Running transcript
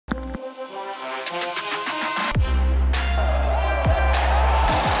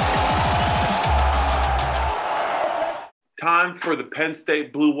Time for the Penn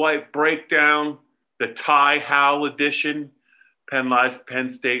State Blue-White Breakdown, the Ty Howle edition, Penn Live's Penn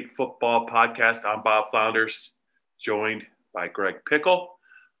State Football Podcast. I'm Bob Flounders, joined by Greg Pickle.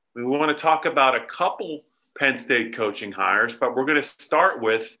 We want to talk about a couple Penn State coaching hires, but we're going to start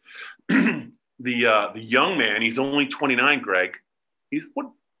with the young man. He's only 29, Greg.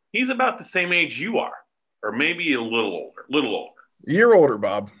 He's about the same age you are, or maybe a little older. Year older,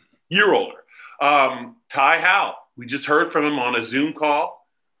 Bob. Year older. Ty Howle. We just heard from him on a Zoom call.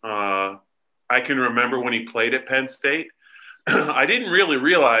 I can remember when he played at Penn State. I didn't really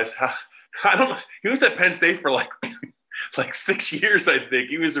realize he was at Penn State for like 6 years, I think.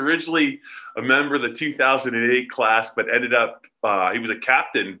 He was originally a member of the 2008 class, but ended up, he was a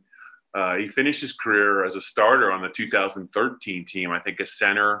captain. He finished his career as a starter on the 2013 team. I think a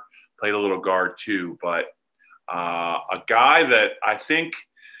center, played a little guard too. But a guy that I think,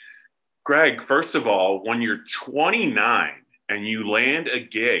 Greg, first of all, when you're 29 and you land a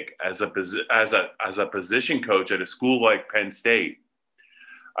gig as a position coach at a school like Penn State,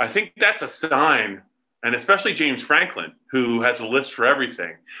 I think that's a sign, and especially James Franklin, who has a list for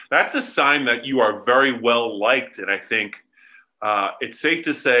everything, that's a sign that you are very well liked. And I think it's safe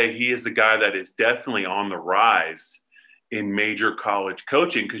to say he is a guy that is definitely on the rise in major college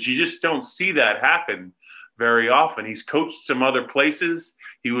coaching, because you just don't see that happen very often. He's coached some other places.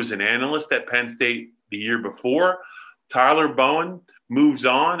 He was an analyst at Penn State the year before. Tyler Bowen moves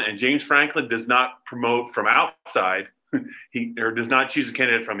on, and James Franklin does not promote from outside. Or does not choose a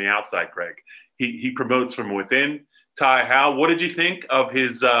candidate from the outside, Greg. He promotes from within. Ty Howle, what did you think of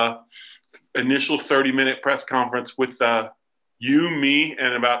his initial 30-minute press conference with you, me,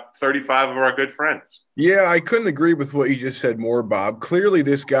 and about 35 of our good friends? Yeah, I couldn't agree with what you just said more, Bob. Clearly,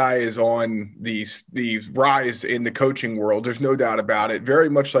 this guy is on the rise in the coaching world. There's no doubt about it. Very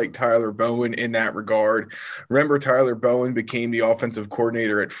much like Tyler Bowen in that regard. Remember, Tyler Bowen became the offensive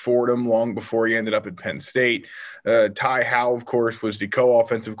coordinator at Fordham long before he ended up at Penn State. Ty Howle, of course, was the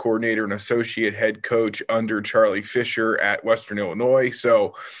co-offensive coordinator and associate head coach under Charlie Fisher at Western Illinois.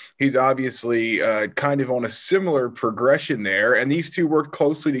 So he's obviously kind of on a similar progression there. And these two worked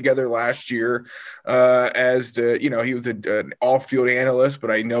closely together last year. He was an off-field analyst,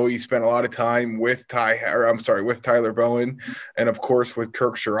 but I know he spent a lot of time with Tyler Bowen, and of course with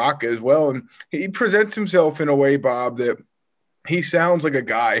Kirk Ciarrocca as well. And he presents himself in a way, Bob, that he sounds like a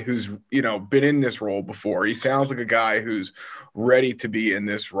guy who's, been in this role before. He sounds like a guy who's ready to be in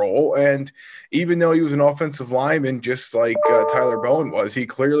this role. And even though he was an offensive lineman, just like Tyler Bowen was, he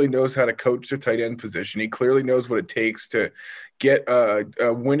clearly knows how to coach the tight end position. He clearly knows what it takes to get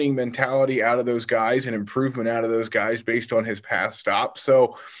a winning mentality out of those guys and improvement out of those guys based on his past stops.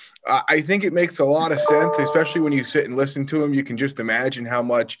 So I think it makes a lot of sense, especially when you sit and listen to him. You can just imagine how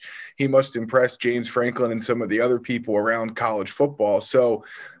much he must impress James Franklin and some of the other people around college football. So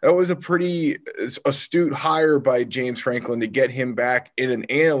that was a pretty astute hire by James Franklin to get him back in an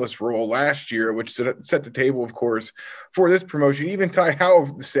analyst role last year, which set the table, of course, for this promotion. Even Ty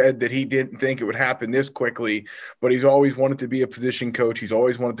Howle said that he didn't think it would happen this quickly, but he's always wanted to be a position coach. He's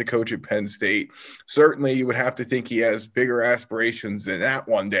always wanted to coach at Penn State. Certainly, you would have to think he has bigger aspirations than that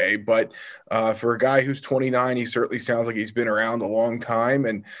one day. But for a guy who's 29, he certainly sounds like he's been around a long time.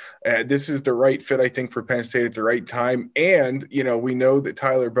 And this is the right fit, I think, for Penn State at the right time. And, we know that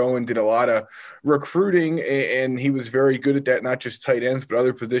Tyler Bowen did a lot of recruiting, and he was very good at that, not just tight ends, but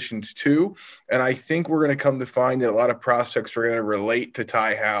other positions too. And I think we're going to come to find that a lot of prospects are going to relate to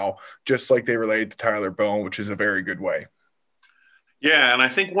Ty Howle, just like they related to Tyler Bowen, which is a very good way. Yeah, and I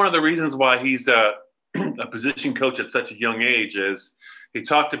think one of the reasons why he's a position coach at such a young age is he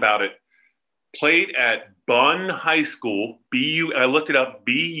talked about it, played at Bunn High School, I looked it up,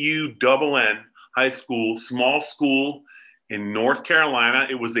 Bunn High School, small school in North Carolina.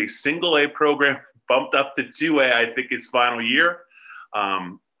 It was a single A program, bumped up to 2A, I think, his final year.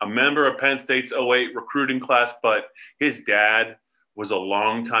 A member of Penn State's '08 recruiting class, but his dad was a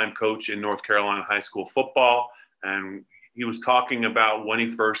longtime coach in North Carolina high school football. And he was talking about when he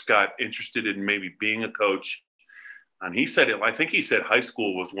first got interested in maybe being a coach. And he said I think he said high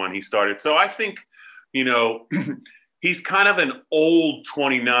school was when he started. So I think, he's kind of an old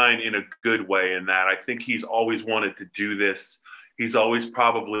 29 in a good way in that I think he's always wanted to do this. He's always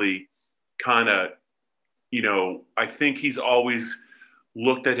probably kind of, I think he's always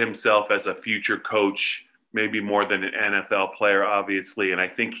looked at himself as a future coach, maybe more than an NFL player, obviously. And I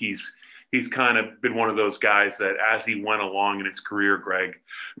think he's kind of been one of those guys that as he went along in his career, Greg,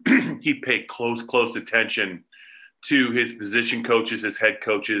 he paid close attention to his position coaches, his head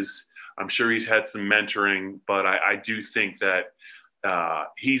coaches. I'm sure he's had some mentoring, but I do think that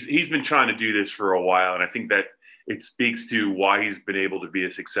he's been trying to do this for a while. And I think that it speaks to why he's been able to be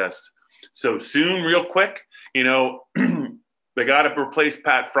a success so soon, real quick. You know, they got to replace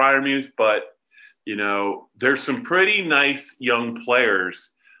Pat Fryermuth, but, you know, there's some pretty nice young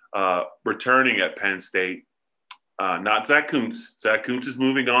players returning at Penn State. Not Zach Kuntz. Zach Kuntz is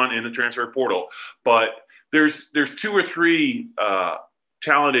moving on in the transfer portal, but there's 2 or 3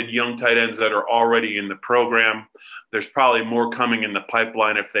 talented young tight ends that are already in the program. There's probably more coming in the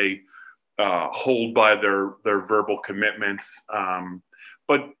pipeline if they hold by their verbal commitments.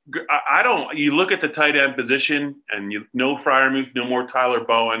 But I don't. You look at the tight end position, and no Fryermuth, no more Tyler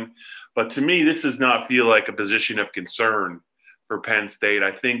Bowen. But to me, this does not feel like a position of concern for Penn State.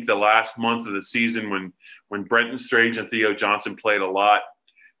 I think the last month of the season, when Brenton Strange and Theo Johnson played a lot,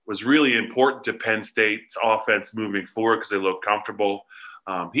 was really important to Penn State's offense moving forward because they looked comfortable.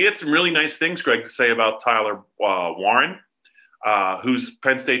 He had some really nice things, Greg, to say about Tyler Warren, who's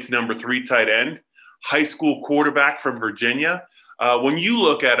Penn State's number 3 tight end, high school quarterback from Virginia. When you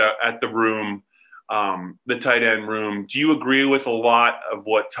look at the room, the tight end room, do you agree with a lot of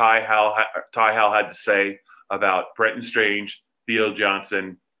what Ty Howle had to say about Brenton Strange, Theo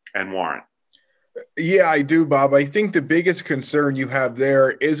Johnson, and Warren? Yeah, I do, Bob. I think the biggest concern you have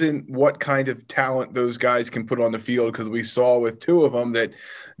there isn't what kind of talent those guys can put on the field, because we saw with 2 of them that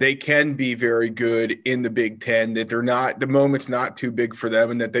they can be very good in the Big Ten, that the moment's not too big for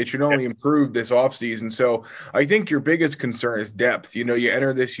them, and that they should only improve this offseason. So I think your biggest concern is depth. You know, you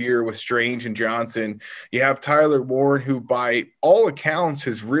enter this year with Strange and Johnson. You have Tyler Warren, who by all accounts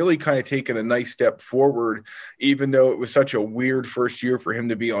has really kind of taken a nice step forward, even though it was such a weird first year for him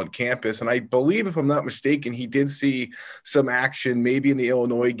to be on campus. And I believe, if I'm not mistaken, he did see some action maybe in the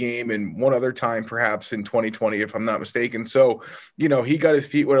Illinois game and one other time perhaps in 2020, if I'm not mistaken. So, you know, he got his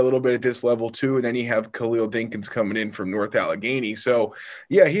feet wet a little bit at this level too. And then you have Khalil Dinkins coming in from North Allegheny. So,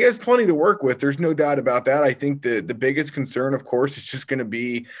 yeah, he has plenty to work with. There's no doubt about that. I think the biggest concern, of course, is just going to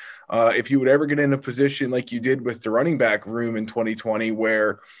be if you would ever get in a position like you did with the running back room in 2020,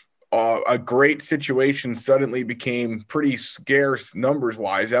 where a great situation suddenly became pretty scarce numbers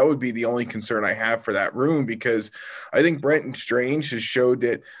wise. That would be the only concern I have for that room, because I think Brenton Strange has showed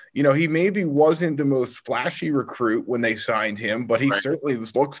that, you know, he maybe wasn't the most flashy recruit when they signed him, but he certainly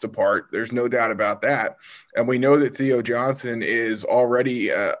looks the part. There's no doubt about that. And we know that Theo Johnson is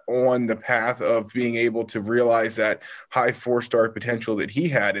already on the path of being able to realize that high 4-star potential that he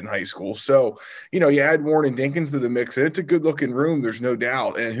had in high school. So, you know, you add Warren and Dinkins to the mix, and it's a good looking room. There's no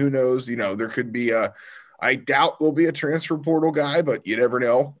doubt. And who knows, you know, there could be I doubt there'll be a transfer portal guy, but you never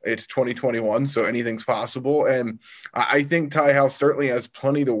know. It's 2021, so anything's possible. And I think Ty Howle certainly has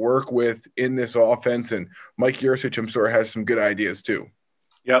plenty to work with in this offense. And Mike Yurcich, I'm sure, has some good ideas too.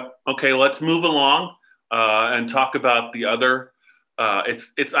 Yep. Okay, let's move along and talk about the other. I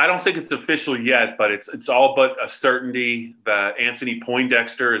don't think it's official yet, but it's all but a certainty that Anthony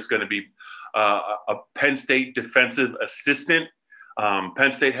Poindexter is going to be a Penn State defensive assistant.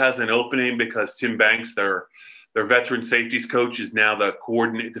 Penn State has an opening because Tim Banks, their veteran safeties coach, is now the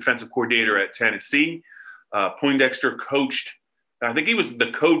defensive coordinator at Tennessee. Poindexter coached, I think he was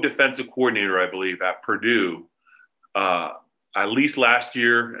the co-defensive coordinator, I believe, at Purdue, at least last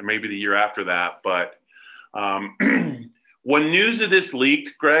year and maybe the year after that. But when news of this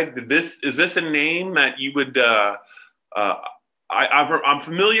leaked, Greg, is this a name that you would I'm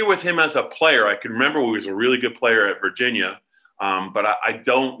familiar with him as a player. I can remember he was a really good player at Virginia. But I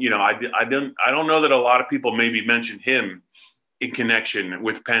don't know that a lot of people maybe mention him in connection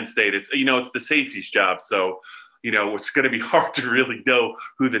with Penn State. It's the safety's job. So, you know, it's going to be hard to really know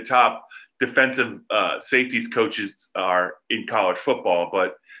who the top defensive safeties coaches are in college football.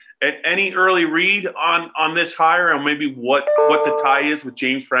 But any early read on this hire, and maybe what the tie is with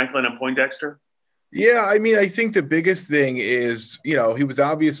James Franklin and Poindexter? Yeah, I mean, I think the biggest thing is, you know, he was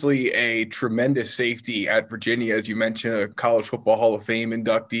obviously a tremendous safety at Virginia, as you mentioned, a College Football Hall of Fame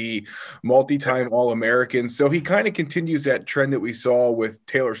inductee, multi-time All-American. So he kind of continues that trend that we saw with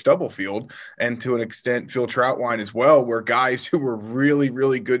Taylor Stubblefield and to an extent Phil Troutwine as well, where guys who were really,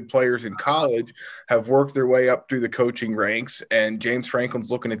 really good players in college have worked their way up through the coaching ranks. And James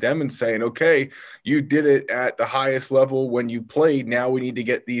Franklin's looking at them and saying, okay, you did it at the highest level when you played. Now we need to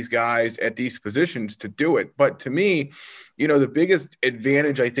get these guys at these positions to do it. But to me, the biggest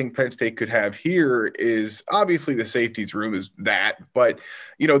advantage I think Penn State could have here is obviously the safeties room is that, but,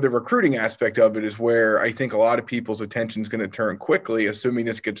 the recruiting aspect of it is where I think a lot of people's attention is going to turn quickly, assuming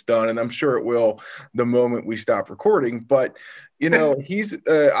this gets done. And I'm sure it will the moment we stop recording. But, he's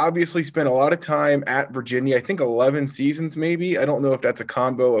obviously spent a lot of time at Virginia, I think 11 seasons maybe. I don't know if that's a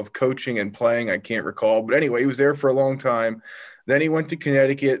combo of coaching and playing. I can't recall. But anyway, he was there for a long time. Then he went to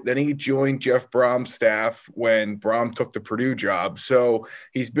Connecticut. Then he joined Jeff Brom's staff when Brom took the Purdue job. So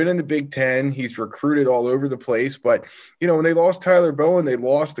he's been in the Big Ten. He's recruited all over the place. But, when they lost Tyler Bowen, they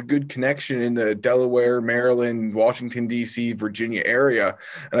lost a good connection in the Delaware, Maryland, Washington, D.C., Virginia area.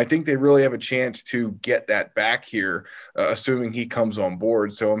 And I think they really have a chance to get that back here, assuming he comes on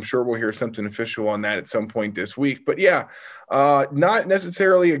board. So I'm sure we'll hear something official on that at some point this week. But, yeah, not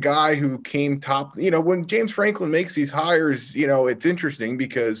necessarily a guy who came top. When James Franklin makes these hires, it's interesting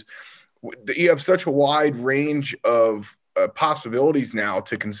because you have such a wide range of possibilities now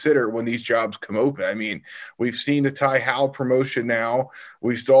to consider when these jobs come open. I mean, we've seen the Ty Howle promotion now.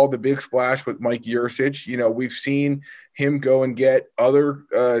 We saw the big splash with Mike Yurcich. We've seen him go and get other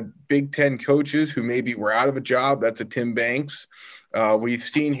Big Ten coaches who maybe were out of a job. That's a Tim Banks. We've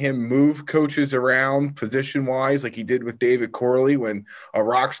seen him move coaches around position-wise like he did with David Corley when a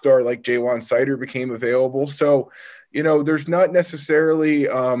rock star like Jaywan Sider became available. So, there's not necessarily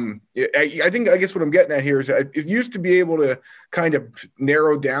I guess what I'm getting at here is that it used to be able to kind of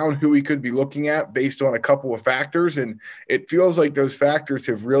narrow down who we could be looking at based on a couple of factors. And it feels like those factors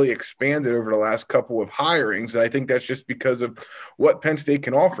have really expanded over the last couple of hirings. And I think that's just because of what Penn State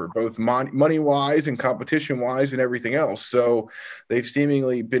can offer, both money-wise and competition-wise and everything else. So they've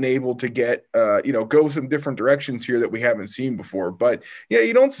seemingly been able to get, go some different directions here that we haven't seen before. But, yeah,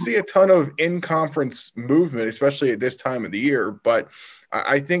 you don't see a ton of in-conference movement, especially at this time of the year. But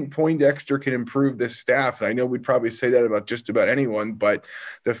I think Poindexter can improve this staff. And I know we'd probably say that about just about anyone, but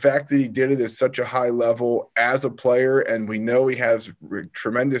the fact that he did it at such a high level as a player, and we know he has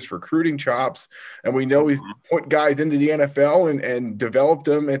tremendous recruiting chops, and we know he's put guys into the NFL and developed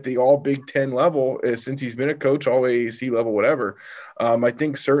them at the all Big Ten level since he's been a coach, all AAC level, whatever. I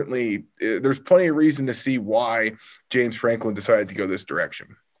think certainly there's plenty of reason to see why James Franklin decided to go this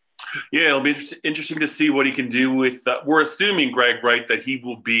direction. Yeah, it'll be interesting to see what he can do with we're assuming, Greg, right, that he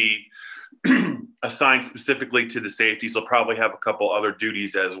will be assigned specifically to the safeties. He'll probably have a couple other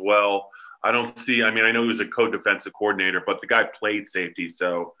duties as well. I know he was a co-defensive coordinator, but the guy played safety,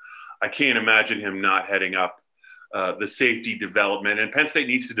 so I can't imagine him not heading up the safety development. And Penn State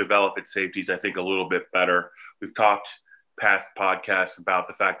needs to develop its safeties, I think, a little bit better. We've talked past podcasts about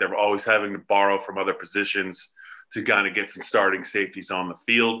the fact they're always having to borrow from other positions to kind of get some starting safeties on the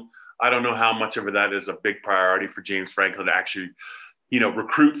field. I don't know how much of that is a big priority for James Franklin to actually,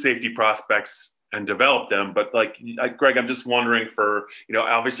 recruit safety prospects and develop them. But Greg, I'm just wondering for,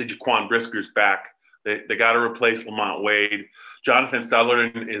 obviously Jaquan Brisker's back. They got to replace Lamont Wade. Jonathan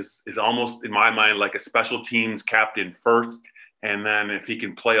Sutherland is almost, in my mind, like a special teams captain first. And then if he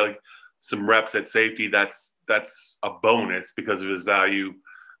can play some reps at safety, that's a bonus because of his value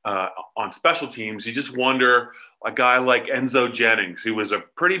on special teams. You just wonder, a guy like Enzo Jennings, who was a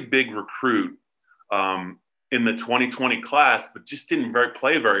pretty big recruit in the 2020 class, but just didn't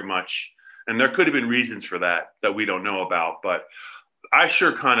play very much. And there could have been reasons for that we don't know about. But I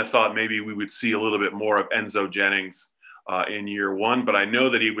sure kind of thought maybe we would see a little bit more of Enzo Jennings in year one. But I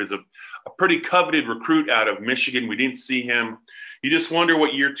know that he was a pretty coveted recruit out of Michigan. We didn't see him. You just wonder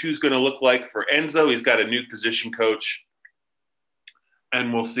what year two is going to look like for Enzo. He's got a new position coach,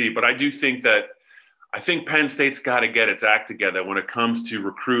 and we'll see. But I do think I think Penn State's got to get its act together when it comes to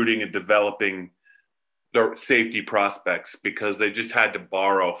recruiting and developing their safety prospects, because they just had to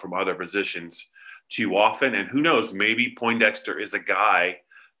borrow from other positions too often. And who knows, maybe Poindexter is a guy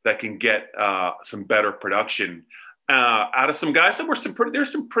that can get some better production out of some guys that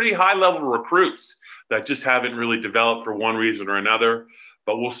there's some pretty high level recruits that just haven't really developed for one reason or another.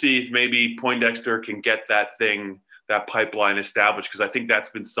 But we'll see if maybe Poindexter can get that pipeline established, because I think that's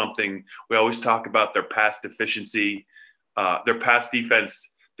been something we always talk about, their pass defense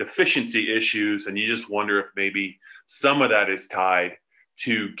deficiency issues. And you just wonder if maybe some of that is tied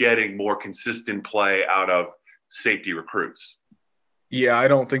to getting more consistent play out of safety recruits. Yeah, I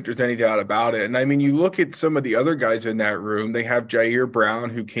don't think there's any doubt about it. And I mean, you look at some of the other guys in that room. They have Jair Brown,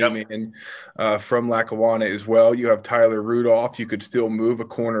 who came in from Lackawanna as well. You have Tyler Rudolph. You could still move a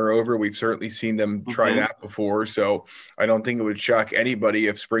corner over. We've certainly seen them try that before. So I don't think it would shock anybody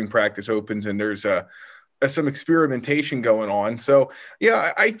if spring practice opens and there's some experimentation going on. So,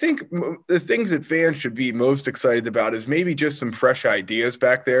 yeah, I think the things that fans should be most excited about is maybe just some fresh ideas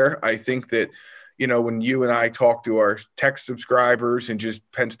back there. I think that, when you and I talk to our tech subscribers and just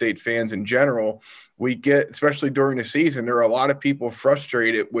Penn State fans in general, we get, especially during the season, there are a lot of people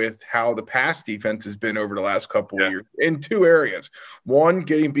frustrated with how the pass defense has been over the last couple of years in two areas. One,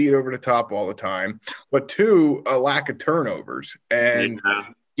 getting beat over the top all the time, but two, a lack of turnovers. And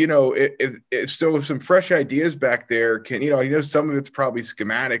so some fresh ideas back there can, some of it's probably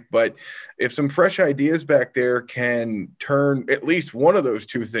schematic, but if some fresh ideas back there can turn at least one of those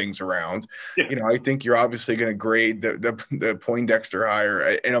two things around, I think you're obviously going to grade the Poindexter hire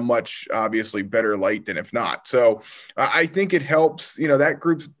in a much obviously better light than if not. So I think it helps, that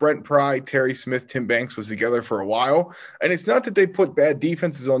group's Brent Pry, Terry Smith, Tim Banks was together for a while. And it's not that they put bad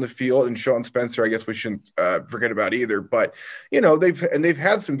defenses on the field, and Sean Spencer, I guess we shouldn't forget about either, but they've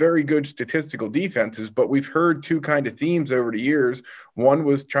had some very good statistical defenses, but we've heard two kind of themes over the years. One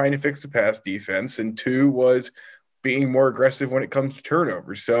was trying to fix the pass defense, and two was being more aggressive when it comes to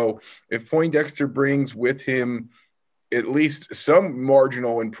turnovers. So if Poindexter brings with him at least some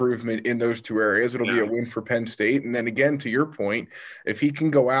marginal improvement in those two areas, it'll be a win for Penn State. And then again, to your point, if he can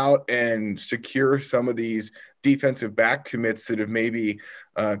go out and secure some of these defensive back commits that have maybe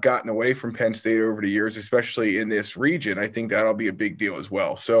gotten away from Penn State over the years, especially in this region, I think that'll be a big deal as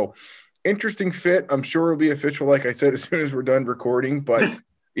well. So interesting fit. I'm sure it'll be official, like I said, as soon as we're done recording. But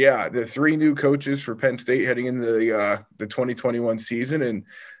yeah, the three new coaches for Penn State heading into the 2021 season, and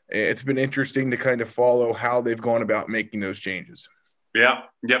it's been interesting to kind of follow how they've gone about making those changes. Yeah.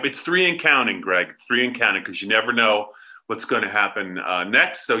 Yep. It's 3 and counting, Greg. It's 3 and counting because you never know what's going to happen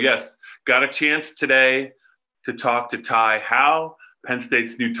next. So, yes, got a chance today to talk to Ty Howle, Penn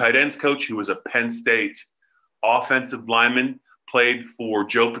State's new tight ends coach, who was a Penn State offensive lineman, played for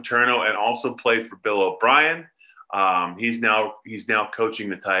Joe Paterno and also played for Bill O'Brien. He's now coaching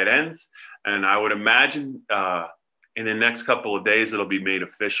the tight ends. And I would imagine in the next couple of days, it'll be made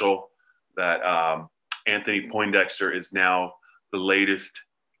official that Anthony Poindexter is now the latest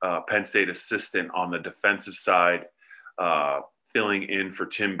Penn State assistant on the defensive side, filling in for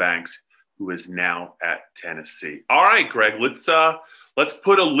Tim Banks, who is now at Tennessee. All right, Greg, let's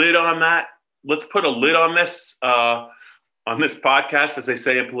put a lid on that. Let's put a lid on this podcast, as they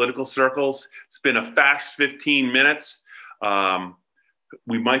say in political circles. It's been a fast 15 minutes. I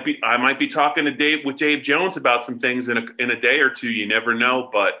might be talking to Dave Jones about some things in a day or two. You never know.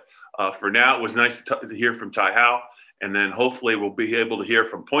 But for now, it was nice to hear from Ty Howle, and then hopefully we'll be able to hear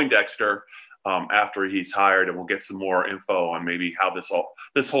from Poindexter after he's hired, and we'll get some more info on maybe how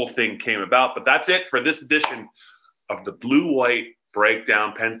this whole thing came about. But that's it for this edition of the Blue White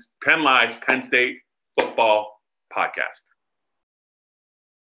Breakdown, Penn Live's Penn State Football Podcast.